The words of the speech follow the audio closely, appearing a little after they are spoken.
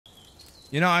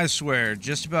You know, I swear,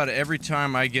 just about every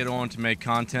time I get on to make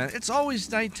content, it's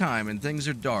always nighttime and things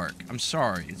are dark. I'm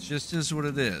sorry, it just is what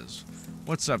it is.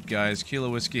 What's up, guys? Kilo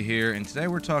Whiskey here, and today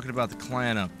we're talking about the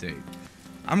clan update.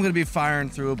 I'm going to be firing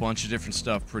through a bunch of different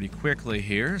stuff pretty quickly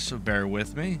here, so bear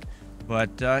with me.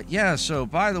 But, yeah, so,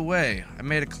 by the way, I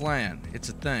made a clan. It's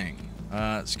a thing.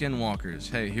 Skinwalkers.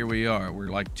 Hey, here we are. We're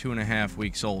like 2.5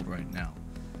 weeks old right now.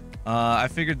 I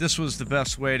figured this was the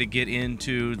best way to get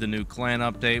into the new clan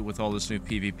update with all this new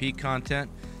PvP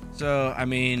content. So, I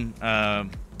mean,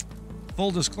 full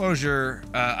disclosure,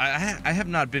 I have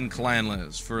not been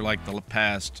clanless for like the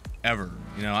past ever.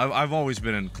 You know, I've always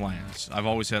been in clans. I've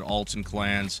always had alts and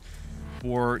clans.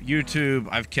 For YouTube,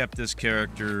 I've kept this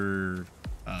character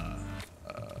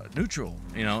neutral,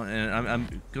 you know, and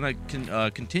I'm gonna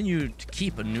continue to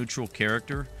keep a neutral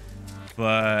character.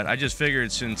 But I just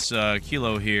figured since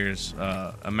Kilo here's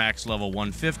a max level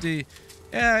 150,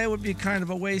 yeah, it would be kind of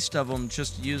a waste of them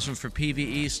just to use them for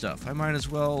PvE stuff. I might as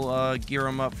well gear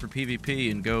him up for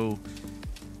PvP and go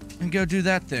do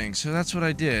that thing. So that's what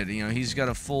I did. You know, he's got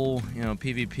a full, you know,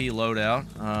 PvP loadout,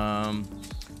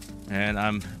 and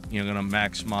I'm, you know, gonna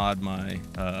max mod my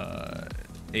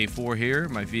A4 here,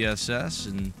 my VSS,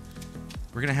 and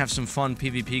we're gonna have some fun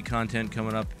PvP content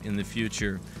coming up in the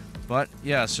future. But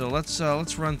yeah, so let's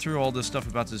run through all this stuff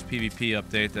about this PvP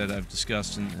update that I've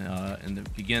discussed in the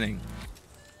beginning.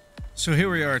 So here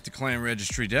we are at the clan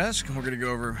registry desk, and we're going to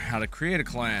go over how to create a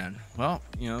clan. Well,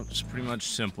 you know, it's pretty much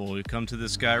simple. You come to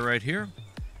this guy right here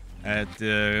at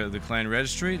the clan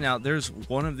registry. Now, there's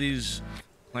one of these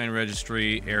clan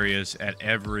registry areas at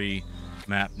every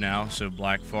map now. So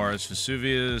Black Forest,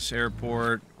 Vesuvius,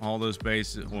 Airport, all those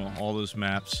bases, well, all those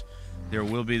maps. There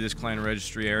will be this clan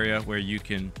registry area where you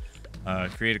can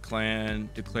create a clan,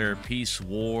 declare peace,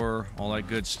 war, all that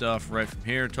good stuff right from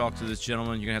here. Talk to this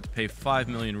gentleman. You're gonna have to pay 5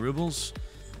 million rubles,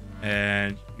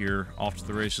 and you're off to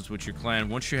the races with your clan.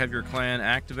 Once you have your clan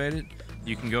activated,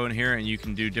 you can go in here and you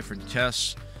can do different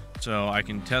tests. So I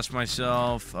can test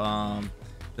myself.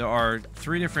 There are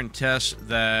 3 different tests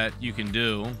that you can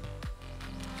do.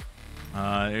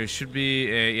 There should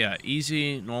be a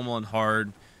easy, normal, and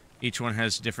hard. Each one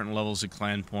has different levels of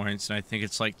clan points, and I think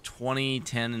it's like 20,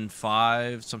 10, and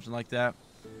 5, something like that.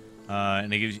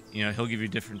 And they give you know, he'll give you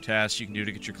different tasks you can do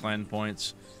to get your clan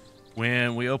points.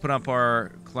 When we open up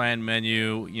our clan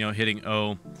menu, you know, hitting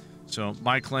O. So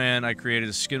my clan, I created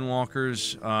a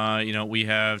Skinwalkers. You know, we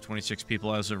have 26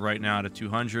 people as of right now out of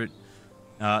 200.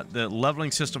 The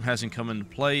leveling system hasn't come into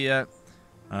play yet.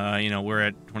 You know, we're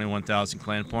at 21,000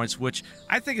 clan points, which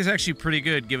I think is actually pretty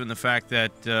good given the fact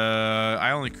that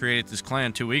I only created this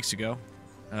clan 2 weeks ago.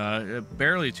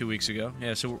 Barely 2 weeks ago.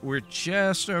 Yeah, so we're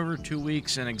just over 2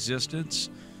 weeks in existence.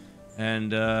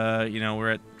 And, you know,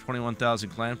 we're at 21,000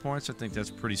 clan points. I think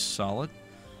that's pretty solid.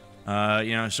 You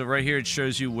know, so right here it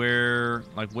shows you where,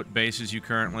 like, what bases you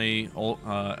currently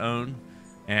own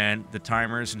and the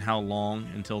timers and how long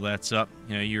until that's up.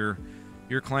 You know, your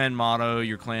clan motto,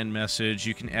 your clan message.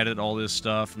 You can edit all this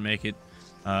stuff and make it.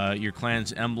 Your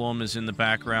clan's emblem is in the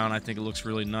background. I think it looks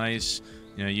really nice.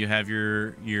 You know, you have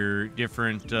your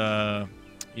different,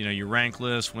 you know, your rank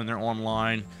list when they're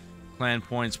online, clan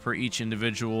points per each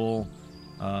individual,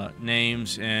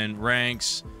 names and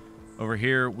ranks. Over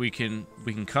here, we can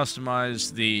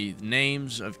customize the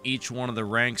names of each one of the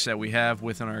ranks that we have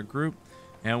within our group,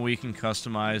 and we can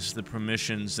customize the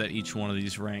permissions that each one of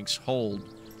these ranks hold.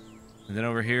 And then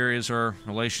over here is our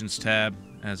relations tab,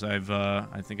 as I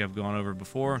think I've gone over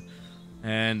before,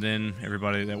 and then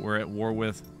everybody that we're at war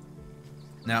with.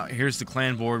 Now here's the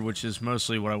clan board, which is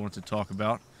mostly what I want to talk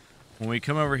about. When we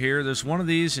come over here, there's one of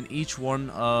these in each one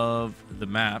of the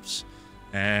maps,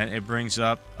 and it brings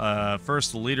up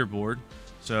first the leaderboard.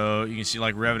 So you can see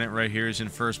like Revenant right here is in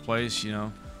first place, you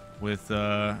know, with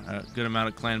a good amount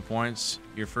of clan points.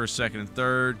 Your first, second, and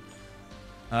third.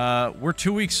 We're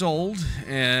 2 weeks old,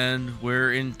 and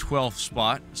we're in 12th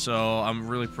spot, so I'm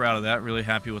really proud of that. Really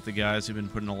happy with the guys. They've been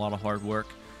putting a lot of hard work,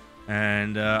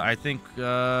 and I think in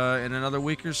another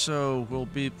week or so, we'll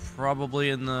be probably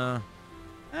in the...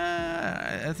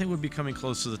 I think we'll be coming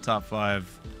close to the top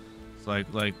 5. It's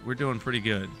like we're doing pretty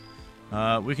good.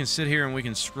 We can sit here and we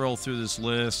can scroll through this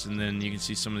list, and then you can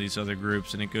see some of these other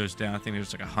groups, and it goes down. I think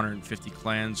there's like 150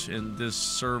 clans in this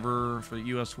server for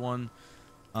US 1.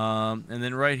 And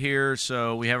then right here,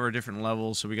 so we have our different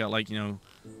levels. So we got, like, you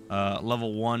know,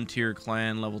 level 1 tier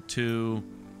clan, level 2,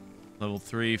 level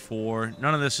 3, 4.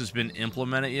 None of this has been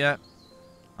implemented yet,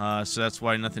 so that's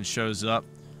why nothing shows up.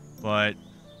 But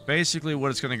basically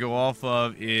what it's going to go off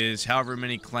of is however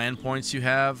many clan points you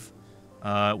have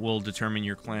will determine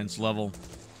your clan's level.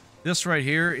 This right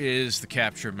here is the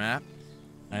capture map.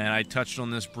 And I touched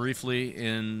on this briefly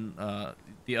in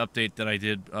the update that I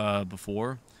did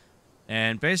before.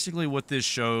 And basically what this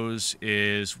shows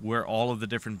is where all of the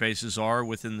different bases are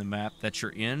within the map that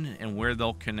you're in and where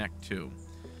they'll connect to.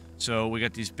 So we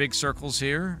got these big circles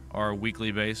here are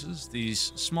weekly bases.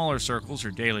 These smaller circles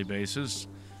are daily bases.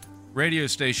 Radio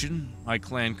station, my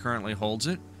clan currently holds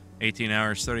it. 18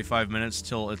 hours, 35 minutes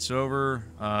till it's over.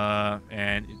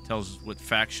 And it tells us what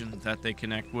faction that they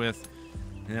connect with.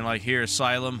 And then like here,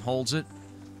 Asylum holds it.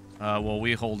 Well,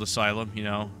 we hold Asylum, you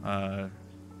know,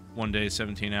 1 day,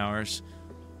 17 hours.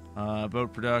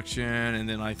 Boat production, and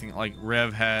then I think like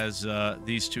Rev has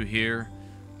these two here.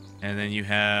 And then you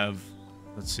have,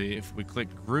 let's see, if we click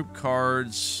group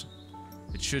cards,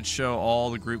 it should show all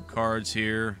the group cards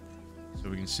here. So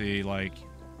we can see like,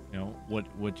 you know, what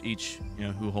each, you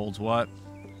know, who holds what.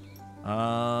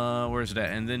 Where's it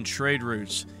at? And then trade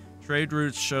routes. Trade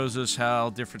routes shows us how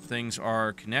different things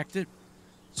are connected.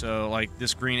 So like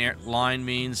this green line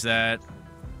means that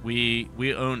we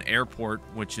own airport,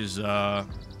 which is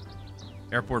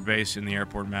airport base in the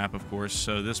airport map, of course.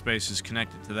 So this base is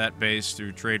connected to that base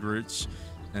through trade routes,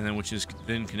 and then which is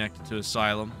then connected to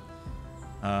Asylum.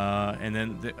 And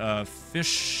then the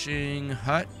fishing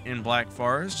hut in Black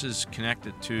Forest is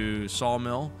connected to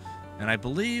Sawmill. And I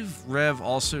believe Rev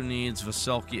also needs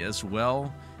S.T.A.L.K.E.R as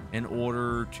well in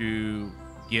order to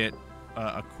get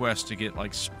a quest to get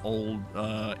like old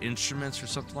instruments or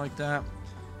something like that.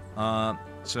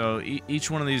 So each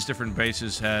one of these different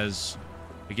bases has,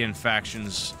 again,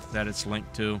 factions that it's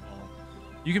linked to.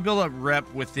 You can build up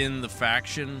rep within the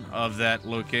faction of that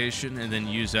location and then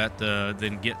use that to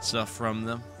then get stuff from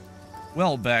them.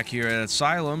 Well, back here at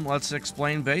Asylum, let's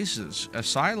explain bases.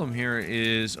 Asylum here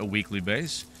is a weekly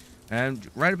base, and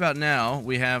right about now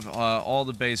we have all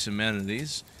the base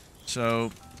amenities.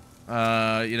 So,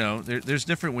 you know, there's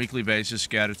different weekly bases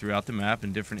scattered throughout the map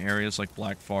in different areas like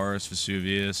Black Forest,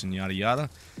 Vesuvius, and yada yada.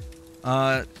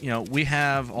 You know, we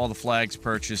have all the flags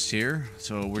purchased here,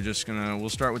 so we'll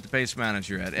start with the base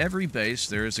manager. At every base,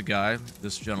 there is a guy,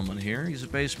 this gentleman here, he's a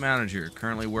base manager,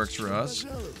 currently works for us.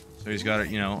 So he's got,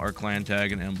 you know, our clan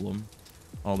tag and emblem,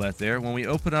 all that there. When we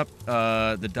open up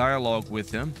the dialogue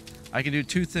with him, I can do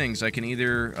two things. I can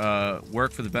either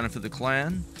work for the benefit of the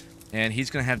clan, and he's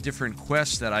going to have different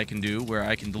quests that I can do where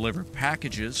I can deliver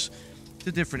packages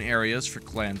to different areas for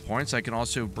clan points. I can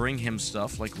also bring him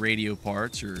stuff like radio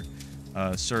parts or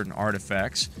certain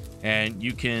artifacts, and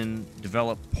you can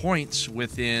develop points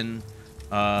within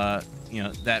you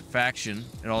know, that faction.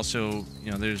 And also,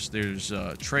 you know, there's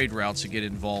trade routes that get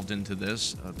involved into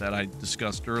this that I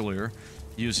discussed earlier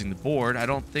using the board. I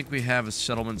don't think we have a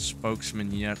settlement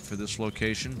spokesman yet for this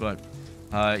location, but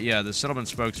yeah, the settlement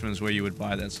spokesman is where you would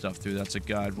buy that stuff through. That's a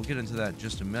guide. We'll get into that in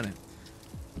just a minute.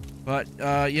 But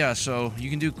yeah, so you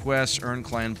can do quests, earn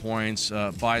clan points,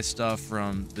 buy stuff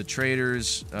from the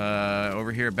traders.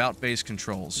 Over here, about base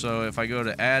control. So if I go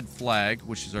to add flag,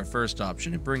 which is our first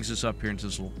option, it brings us up here into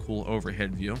this little cool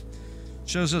overhead view.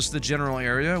 Shows us the general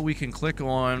area. We can click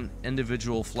on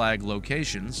individual flag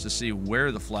locations to see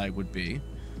where the flag would be.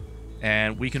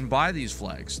 And we can buy these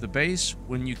flags. The base,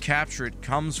 when you capture it,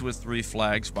 comes with 3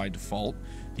 flags by default.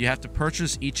 You have to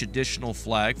purchase each additional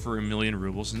flag for 1,000,000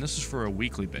 rubles, and this is for a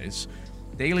weekly base.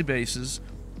 Daily bases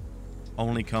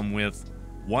only come with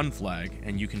 1 flag,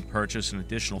 and you can purchase an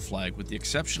additional flag, with the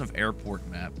exception of Airport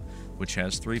Map, which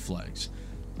has 3 flags.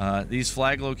 These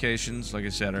flag locations, like I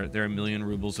said, they're 1,000,000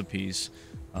 rubles a piece,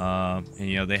 and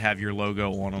you know, they have your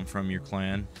logo on them from your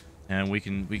clan, and we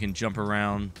can jump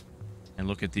around and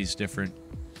look at these different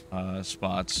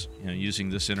spots, you know, using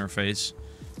this interface.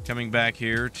 Coming back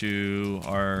here to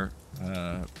our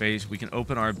base, we can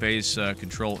open our base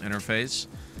control interface,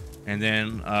 and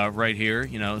then right here,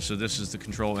 you know, so this is the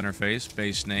control interface: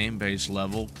 base name, base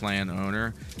level, clan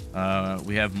owner.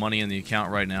 We have money in the account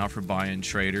right now for buying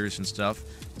traders and stuff.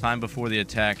 Time before the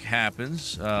attack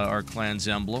happens, our clan's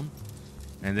emblem,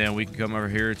 and then we can come over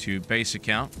here to base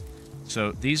account.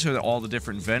 So these are all the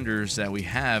different vendors that we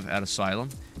have at Asylum,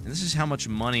 and this is how much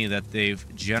money that they've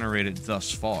generated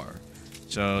thus far.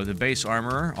 So the base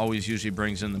armorer always usually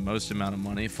brings in the most amount of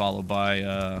money, followed by,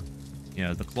 you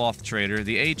know, the cloth trader.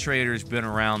 The A trader's been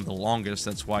around the longest.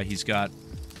 That's why he's got,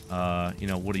 you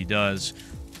know, what he does.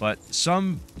 But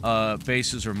some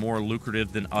bases are more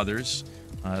lucrative than others.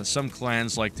 Some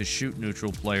clans like to shoot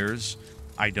neutral players.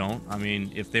 I don't. I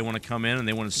mean, if they want to come in and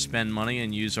they want to spend money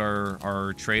and use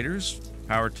our traders,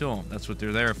 power to them. That's what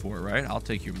they're there for, right? I'll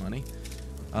take your money.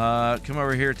 Come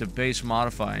over here to base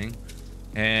modifying.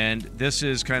 And this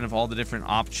is kind of all the different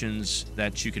options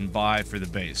that you can buy for the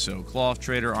base. So cloth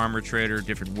trader, armor trader,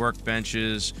 different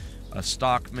workbenches, a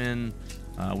stockman,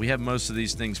 We have most of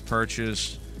these things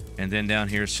purchased. And then down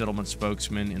here, settlement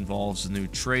spokesman involves the new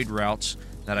trade routes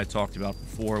that I talked about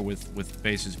before with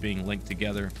bases being linked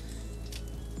together.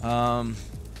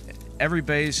 Every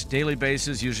base, daily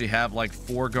bases usually have like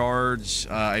 4 guards,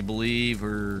 I believe,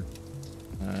 or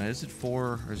is it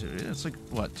 4? Or is it, it's like,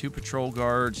 what, 2 patrol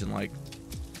guards and like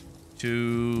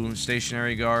 2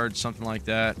 stationary guards, something like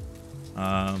that.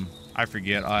 I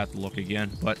forget, I'll have to look again,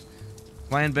 but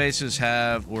clan bases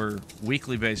have, or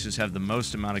weekly bases have the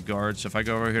most amount of guards. So if I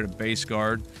go over here to base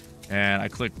guard and I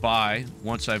click buy,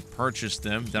 once I've purchased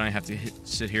them, then I have to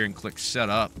sit here and click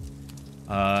setup.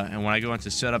 And when I go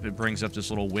into setup, it brings up this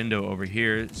little window over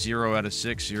here, 0 out of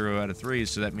 6, 0 out of 3.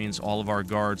 So that means all of our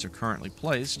guards are currently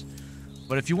placed.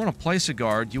 But if you want to place a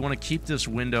guard, you want to keep this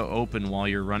window open while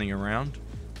you're running around.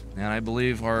 And I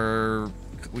believe we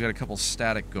got a couple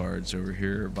static guards over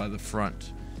here by the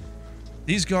front.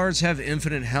 These guards have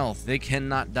infinite health. They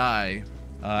cannot die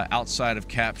outside of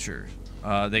capture.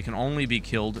 They can only be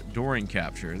killed during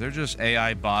capture. They're just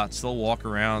AI bots. They'll walk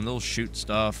around. They'll shoot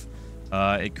stuff.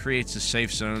 It creates a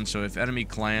safe zone, so if enemy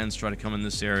clans try to come in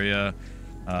this area,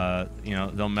 you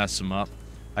know, they'll mess them up.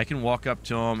 I can walk up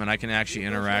to them, and I can actually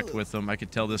interact with them. I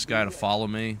could tell this guy to follow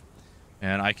me,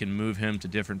 and I can move him to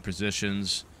different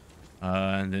positions,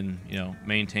 and then, you know,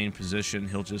 maintain position.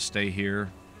 He'll just stay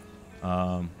here.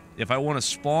 If I want to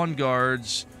spawn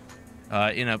guards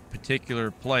in a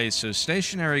particular place, so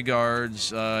stationary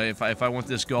guards, if I want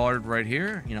this guard right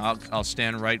here, you know, I'll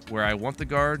stand right where I want the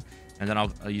guard, and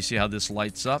then you see how this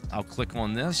lights up. I'll click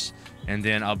on this, and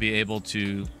then I'll be able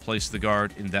to place the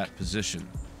guard in that position.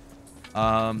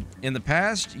 In the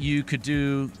past, you could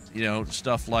do, you know,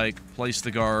 stuff like place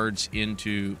the guards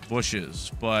into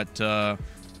bushes, but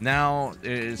now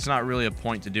it's not really a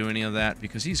point to do any of that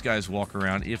because these guys walk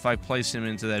around. If I place him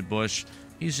into that bush,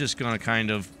 he's just going to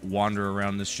kind of wander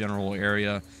around this general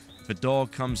area. If a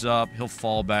dog comes up, he'll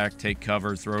fall back, take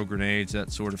cover, throw grenades,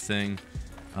 that sort of thing.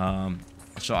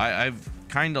 So I've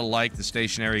kind of liked the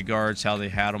stationary guards, how they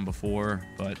had them before,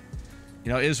 but,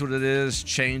 you know, it is what it is.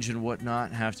 Change and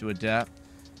whatnot, have to adapt.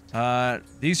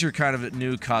 These are kind of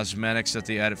new cosmetics that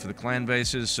they added for the clan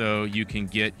bases, so you can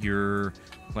get your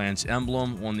clan's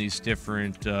emblem on these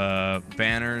different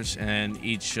banners, and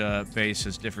each base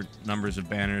has different numbers of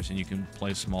banners, and you can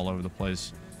place them all over the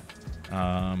place.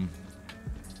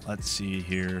 Let's see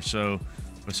here. So,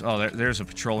 oh, there's a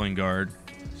patrolling guard.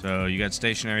 So you got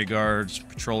stationary guards,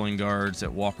 patrolling guards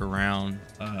that walk around,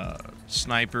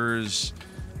 snipers.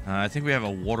 I think we have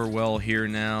a water well here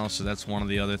now, so that's one of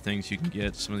the other things you can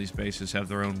get. Some of these bases have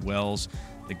their own wells.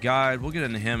 The guide, we'll get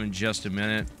into him in just a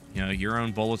minute. You know, your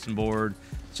own bulletin board.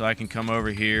 So I can come over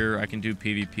here, I can do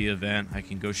PvP event, I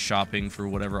can go shopping for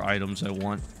whatever items I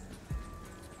want.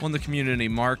 On the community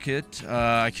market,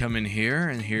 I come in here,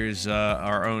 and here's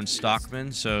our own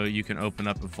stockman, so you can open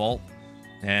up a vault,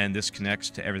 and this connects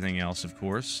to everything else, of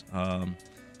course.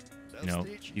 You know,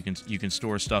 you can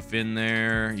store stuff in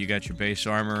there. You got your base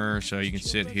armor, so you can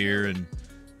sit here and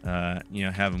you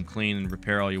know, have them clean and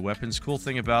repair all your weapons. Cool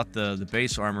thing about the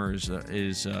base armor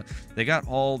is they got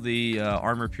all the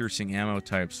armor-piercing ammo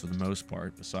types for the most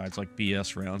part, besides like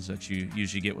BS rounds that you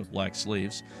usually get with black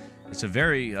sleeves. It's a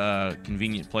very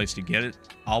convenient place to get it.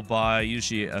 I'll buy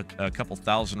usually a couple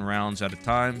thousand rounds at a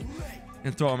time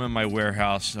and throw them in my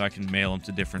warehouse so I can mail them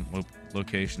to different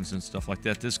locations and stuff like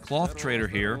that. This cloth trader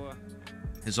here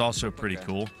is also pretty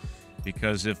cool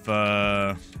because if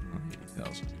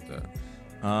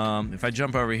if I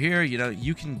jump over here, you know,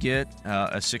 you can get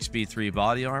a 6B3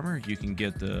 body armor. You can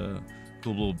get the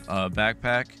cool little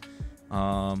backpack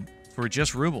for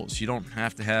just rubles. You don't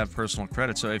have to have personal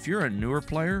credits. So if you're a newer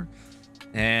player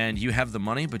and you have the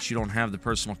money but you don't have the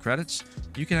personal credits,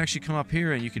 you can actually come up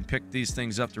here and you can pick these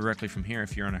things up directly from here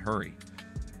if you're in a hurry.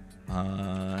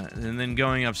 And then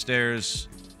going upstairs,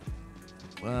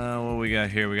 well, what we got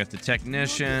here? We got the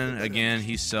technician. Again,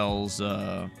 he sells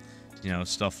you know,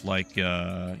 stuff like, you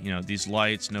know, these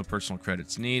lights, no personal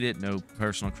credits needed, no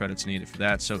personal credits needed for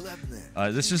that. So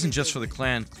this isn't just for the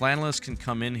clan. Clanless can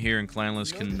come in here and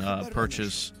clanless can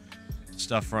purchase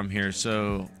stuff from here.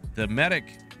 So the medic,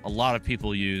 a lot of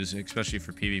people use, especially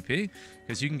for PvP,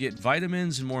 because you can get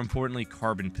vitamins and, more importantly,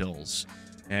 carbon pills.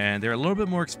 And they're a little bit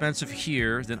more expensive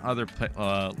here than other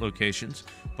locations,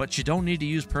 but you don't need to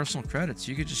use personal credits.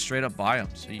 You could just straight up buy them.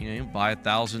 So you know, buy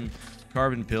 1,000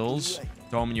 carbon pills,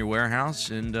 throw them in your warehouse,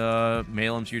 and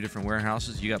mail them to your different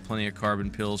warehouses. You got plenty of carbon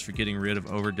pills for getting rid of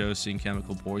overdosing,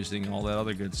 chemical poisoning, all that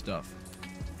other good stuff.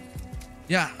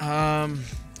 Yeah,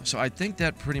 so I think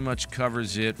that pretty much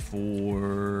covers it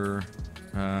for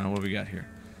what we got here.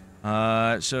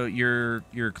 So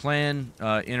your clan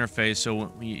interface. So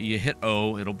when you hit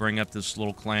O, it'll bring up this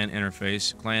little clan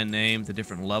interface, clan name, the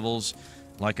different levels.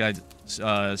 Like I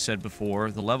said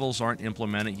before, the levels aren't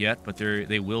implemented yet, but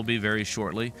they will be very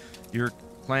shortly. Your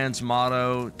clan's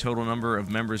motto, total number of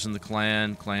members in the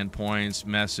clan, clan points,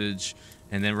 message,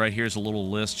 and then right here's a little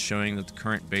list showing the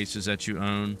current bases that you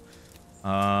own.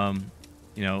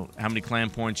 You know, how many clan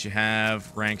points you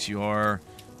have, ranks you are.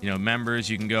 You know, members,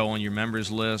 you can go on your members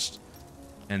list,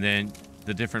 and then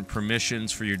the different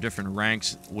permissions for your different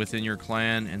ranks within your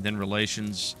clan, and then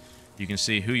relations. You can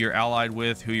see who you're allied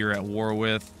with, who you're at war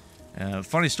with.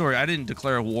 Funny story, I didn't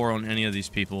declare a war on any of these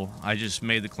people. I just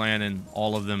made the clan, and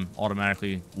all of them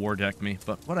automatically war decked me,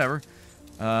 but whatever.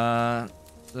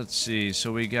 Let's see,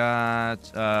 so we got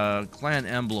clan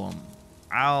emblem.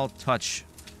 I'll touch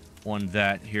on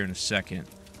that here in a second.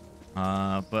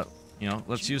 But you know,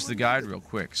 let's use the guide real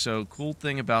quick. So, cool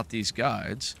thing about these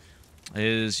guides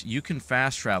is you can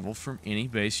fast travel from any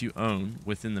base you own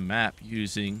within the map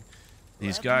using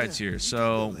these guides here.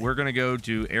 So, we're going to go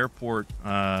do airport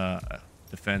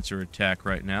defense or attack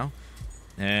right now.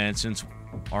 And since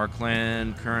our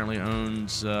clan currently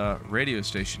owns a radio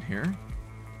station here,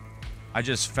 I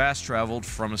just fast traveled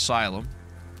from Asylum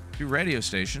to radio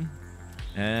station.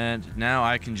 And now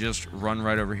I can just run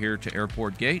right over here to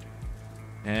airport gate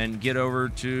and get over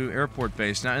to airport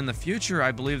base. Now in the future,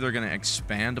 I believe they're going to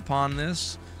expand upon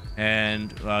this,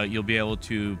 and you'll be able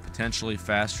to potentially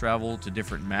fast travel to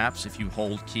different maps if you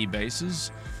hold key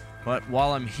bases. But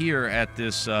while I'm here at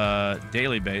this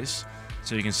daily base,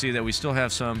 so you can see that we still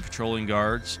have some patrolling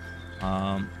guards.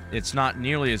 It's not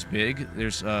nearly as big.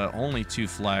 There's only 2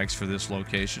 flags for this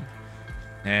location.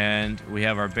 And we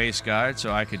have our base guide,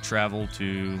 so I could travel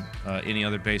to any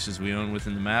other bases we own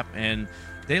within the map. And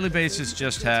daily bases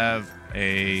just have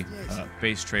a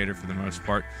base trader for the most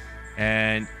part,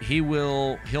 and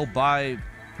he'll buy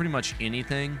pretty much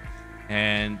anything,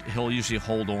 and he'll usually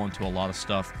hold on to a lot of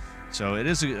stuff. So it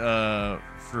is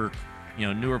for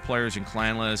newer players in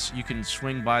clanless. You can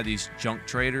swing by these junk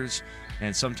traders,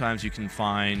 and sometimes you can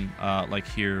find like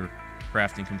here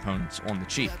crafting components on the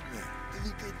cheap.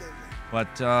 But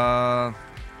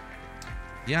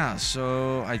yeah,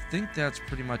 so I think that's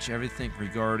pretty much everything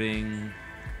regarding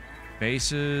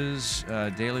bases,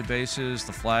 daily bases,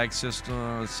 the flag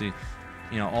system. Let's see,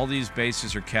 all these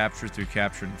bases are captured through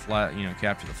capturing flag.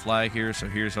 Capture the flag here. So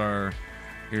here's our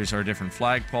different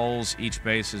flag poles. Each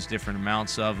base has different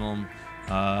amounts of them.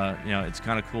 It's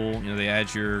kind of cool. They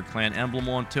add your clan emblem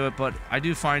onto it, but I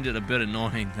do find it a bit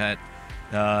annoying that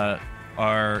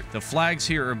the flags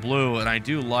here are blue, and I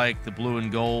do like the blue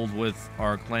and gold with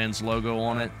our clan's logo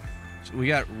on it. So we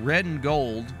got red and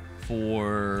gold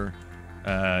for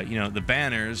the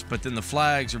banners, but then the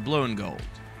flags are blue and gold.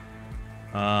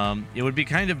 It would be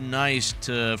kind of nice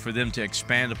for them to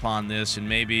expand upon this, and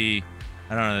maybe,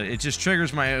 I don't know, it just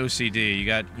triggers my OCD. You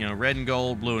got red and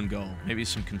gold, blue and gold. Maybe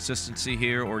some consistency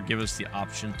here, or give us the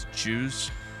option to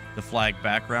choose the flag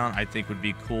background. I think would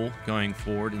be cool going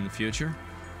forward in the future.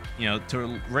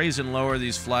 To raise and lower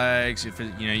these flags, if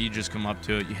you just come up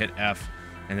to it, you hit F,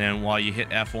 and then while you hit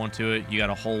F onto it, you got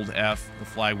to hold F. The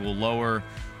flag will lower,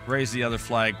 raise the other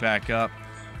flag back up.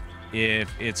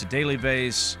 If it's a daily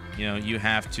base, you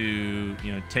have to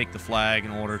take the flag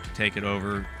in order to take it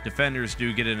over. Defenders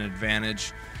do get an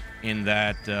advantage in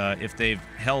that if they've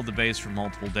held the base for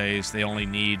multiple days, they only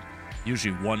need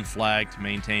usually 1 flag to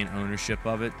maintain ownership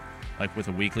of it, like with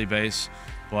a weekly base.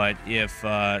 But if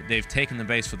they've taken the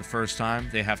base for the first time,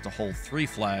 they have to hold 3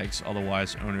 flags,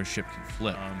 otherwise ownership can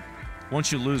flip.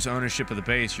 Once you lose ownership of the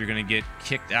base, you're going to get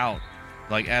kicked out.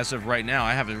 Like as of right now,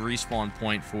 I have a respawn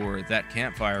point for that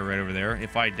campfire right over there.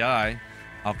 If I die,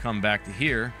 I'll come back to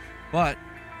here. But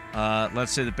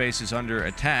let's say the base is under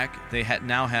attack. They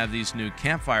now have these new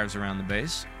campfires around the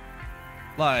base,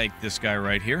 like this guy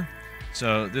right here.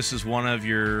 So this is one of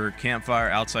your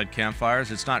outside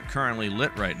campfires. It's not currently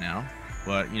lit right now,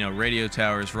 but radio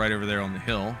tower is right over there on the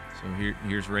hill. So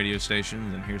here's radio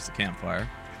station, then here's the campfire.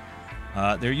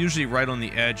 They're usually right on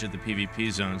the edge of the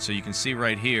PvP zone, so you can see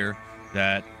right here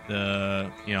that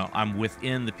I'm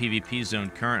within the PvP zone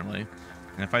currently.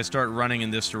 And if I start running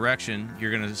in this direction,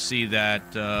 you're going to see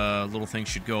that little thing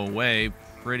should go away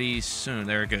pretty soon.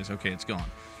 There it goes. Okay, it's gone.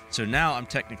 So now I'm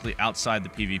technically outside the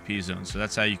PvP zone. So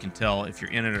that's how you can tell if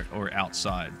you're in it or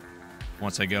outside.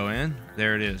 Once I go in,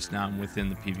 there it is. Now I'm within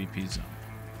the PvP zone.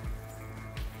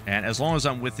 And as long as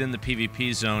I'm within the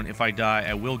PvP zone, if I die,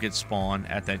 I will get spawned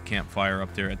at that campfire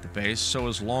up there at the base. So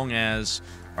as long as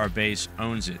our base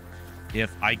owns it.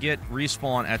 If I get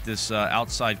respawn at this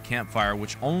outside campfire,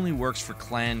 which only works for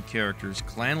clan characters,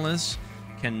 clanless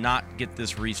cannot get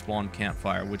this respawn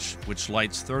campfire, which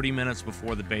lights 30 minutes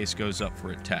before the base goes up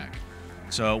for attack.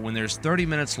 So when there's 30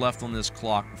 minutes left on this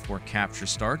clock before capture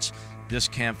starts, this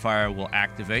campfire will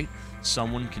activate.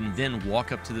 Someone can then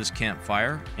walk up to this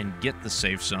campfire and get the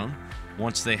safe zone.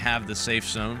 Once they have the safe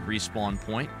zone respawn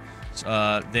point,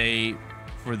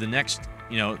 for the next,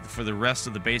 for the rest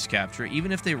of the base capture,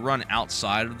 even if they run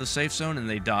outside of the safe zone and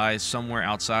they die somewhere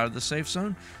outside of the safe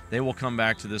zone, they will come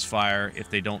back to this fire if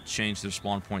they don't change their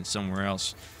spawn point somewhere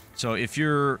else. So if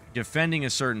you're defending a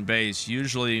certain base,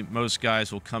 usually most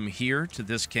guys will come here to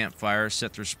this campfire,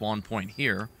 set their spawn point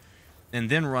here, and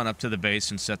then run up to the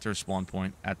base and set their spawn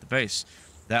point at the base.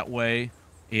 That way,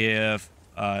 if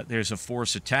there's a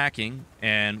force attacking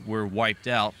and we're wiped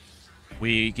out,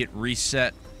 we get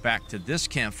reset back to this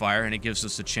campfire, and it gives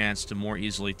us a chance to more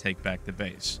easily take back the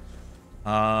base.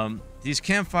 These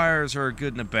campfires are a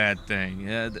good and a bad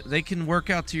thing. They can work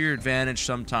out to your advantage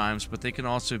sometimes, but they can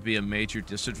also be a major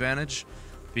disadvantage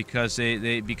because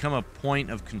they become a point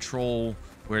of control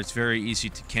where it's very easy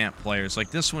to camp players.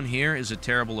 Like this one here is a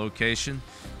terrible location.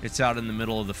 It's out in the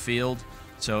middle of the field,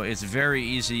 so it's very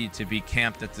easy to be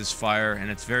camped at this fire, and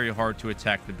it's very hard to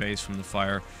attack the base from the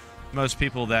fire. Most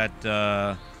people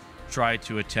that try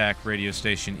to attack radio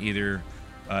station either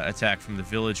attack from the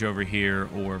village over here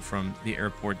or from the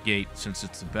airport gate, since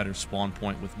it's a better spawn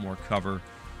point with more cover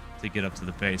to get up to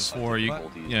the base. Or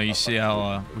you see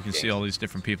how we can see all these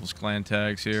different people's clan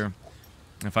tags here.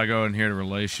 If I go in here to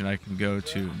relation, I can go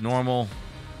to normal,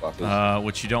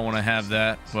 which you don't want to have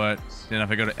that, but then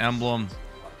if I go to emblem,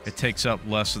 it takes up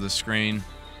less of the screen.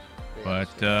 But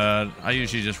I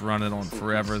usually just run it on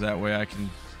forever, that way I can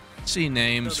see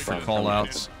names for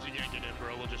callouts.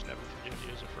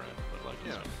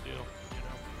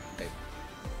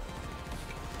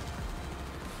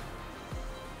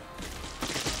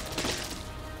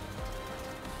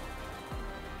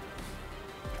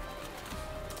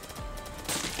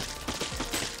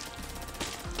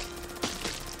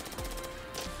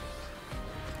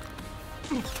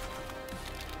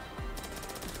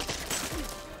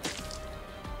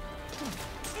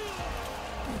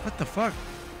 What the fuck?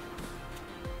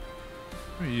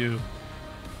 Who are you?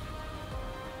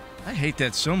 I hate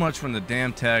that so much when the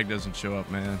damn tag doesn't show up,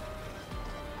 man.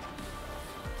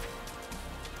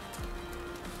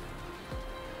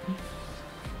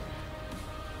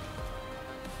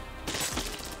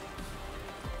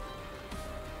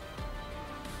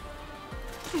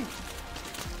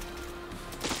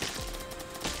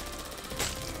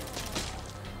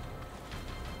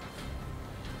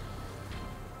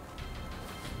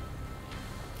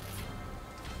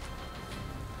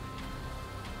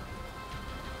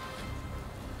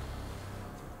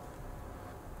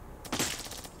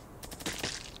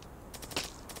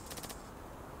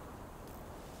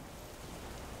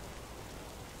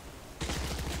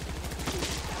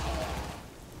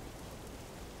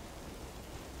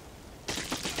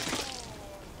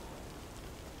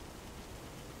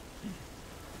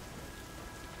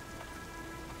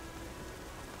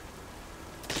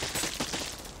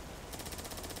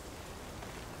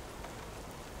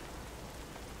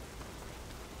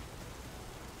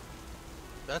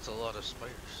 That's a lot of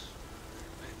spiders.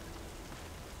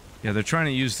 Yeah, they're trying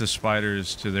to use the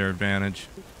spiders to their advantage.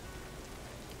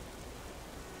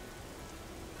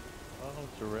 Oh,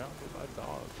 surrounded by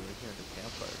dogs right here in the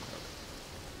campfire.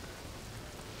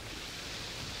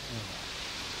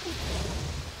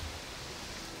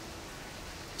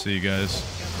 See you guys.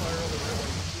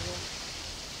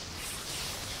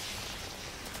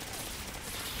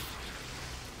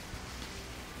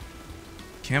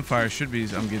 Campfire should be.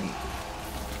 I'm getting.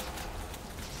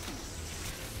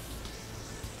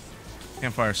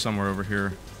 Campfire somewhere over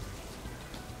here.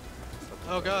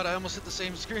 Oh god, I almost hit the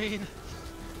same screen.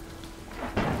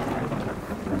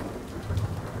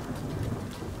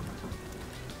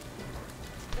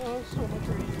 Oh, so much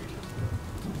radiation.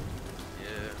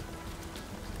 Yeah.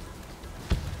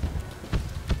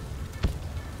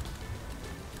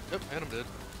 Yep, and I'm dead.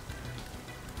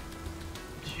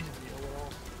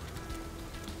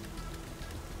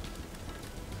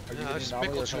 Yeah, I just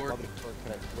Michael Jordan.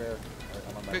 Where?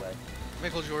 I'm on my way.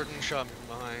 Michael Jordan shot me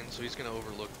from behind, so he's gonna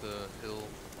overlook the hill.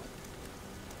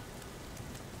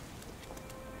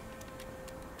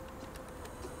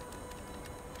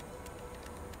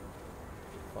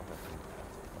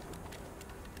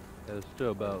 Yeah, there's still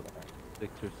about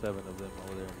 6 or 7 of them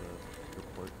over there in the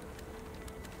report.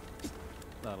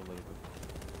 Not a little bit.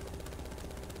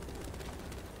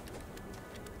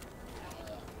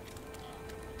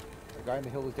 The guy in the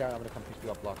hill was down. I'm gonna come pick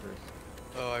you up, blockers.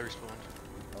 Oh, I respawned.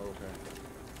 Oh, okay.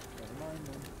 Never mind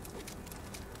then.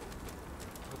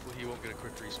 Hopefully he won't get a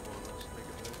quick respawn. Let's make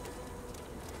it back.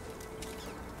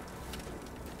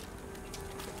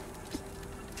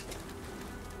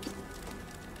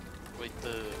 Wait,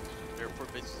 the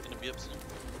airport base is gonna be up soon?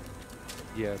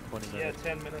 Yeah, 20 Yeah, minutes.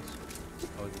 10 minutes.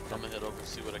 Oh, is it I'm 10? gonna head over and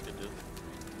see what I can do.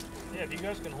 Yeah, if you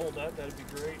guys can hold that, that'd be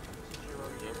great. Since you're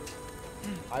already Yep.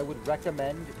 here. I would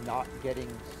recommend not getting.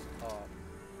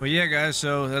 But yeah, guys,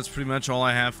 so that's pretty much all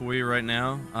I have for you right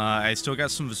now. I still got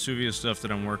some Vesuvius stuff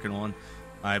that I'm working on.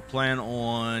 I plan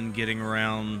on getting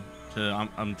around to...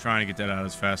 I'm trying to get that out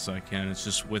as fast as I can. It's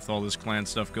just with all this clan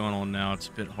stuff going on now, it's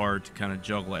a bit hard to kind of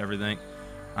juggle everything.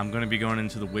 I'm going to be going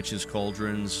into the Witches'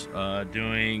 Cauldrons,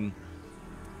 doing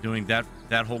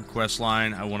that whole quest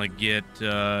line. I want to get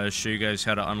show you guys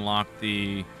how to unlock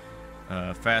the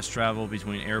fast travel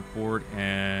between airport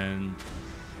and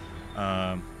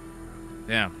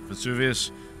yeah,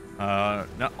 Vesuvius.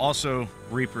 Also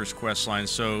Reaper's quest line.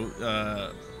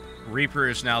 So Reaper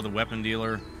is now the weapon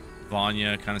dealer.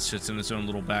 Vanya kind of sits in its own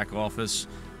little back office.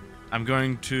 I'm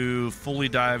going to fully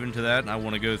dive into that, and I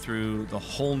want to go through the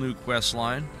whole new quest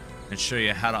line and show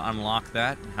you how to unlock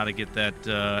that, how to get that,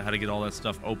 how to get all that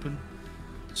stuff open.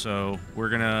 So we're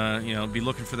gonna, be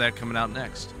looking for that coming out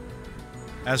next.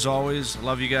 As always,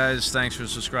 love you guys. Thanks for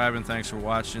subscribing. Thanks for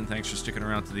watching. Thanks for sticking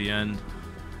around to the end.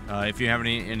 If you have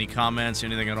any comments,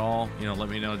 anything at all, let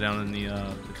me know down in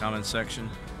the comments section.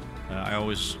 I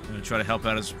always try to help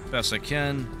out as best I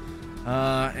can.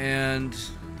 And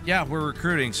yeah, we're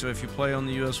recruiting. So if you play on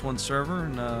the US1 server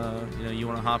and you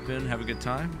want to hop in, have a good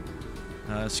time.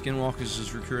 Skinwalkers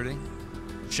is recruiting.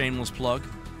 Shameless plug.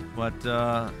 But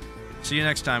see you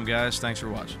next time, guys. Thanks for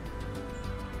watching.